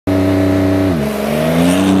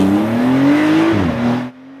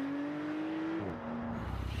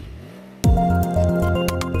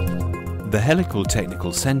The Helical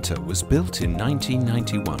Technical Centre was built in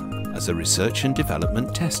 1991 as a research and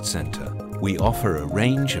development test centre. We offer a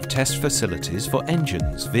range of test facilities for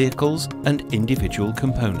engines, vehicles and individual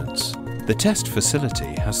components. The test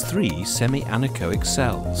facility has 3 semi-anechoic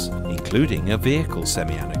cells, including a vehicle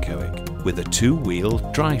semi-anechoic with a 2-wheel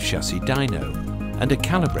drive chassis dyno and a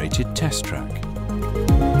calibrated test track.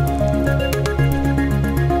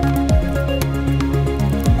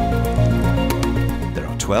 There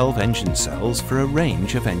are 12 engine cells for a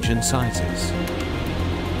range of engine sizes.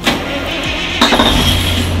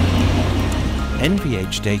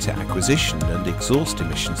 NVH data acquisition and exhaust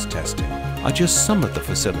emissions testing are just some of the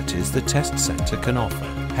facilities the test centre can offer.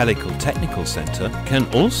 Helical Technical Centre can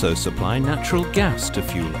also supply natural gas to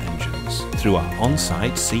fuel engines through our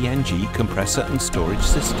on-site CNG compressor and storage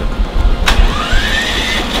system.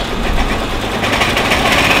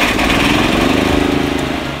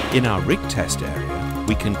 In our rig test area,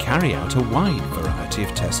 we can carry out a wide variety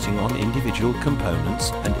of testing on individual components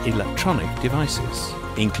and electronic devices,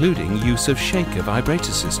 including use of shaker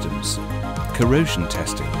vibrator systems, corrosion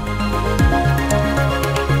testing,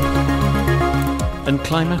 and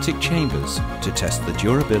climatic chambers to test the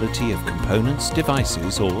durability of components,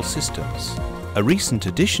 devices or systems. A recent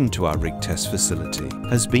addition to our rig test facility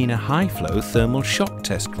has been a high-flow thermal shock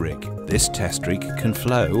test rig. This test rig can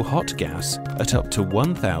flow hot gas at up to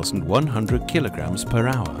 1,100 kilograms per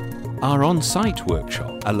hour. Our on-site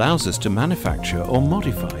workshop allows us to manufacture or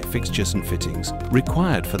modify fixtures and fittings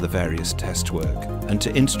required for the various test work and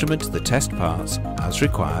to instrument the test parts as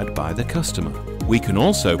required by the customer. We can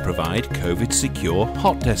also provide COVID-secure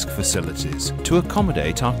hot desk facilities to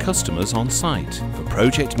accommodate our customers on site for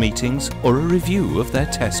project meetings or a review of their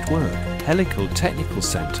test work. Helical Technical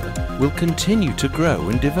Centre will continue to grow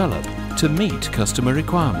and develop to meet customer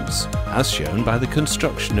requirements, as shown by the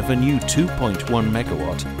construction of a new 2.1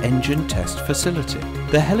 megawatt engine test facility.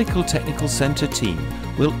 The Helical Technical Centre team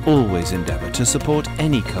will always endeavour to support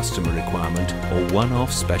any customer requirement or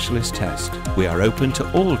one-off specialist test. We are open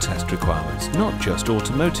to all test requirements, not just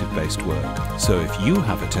automotive-based work. So if you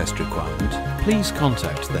have a test requirement, please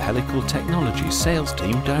contact the Helical Technology sales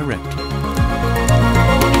team directly.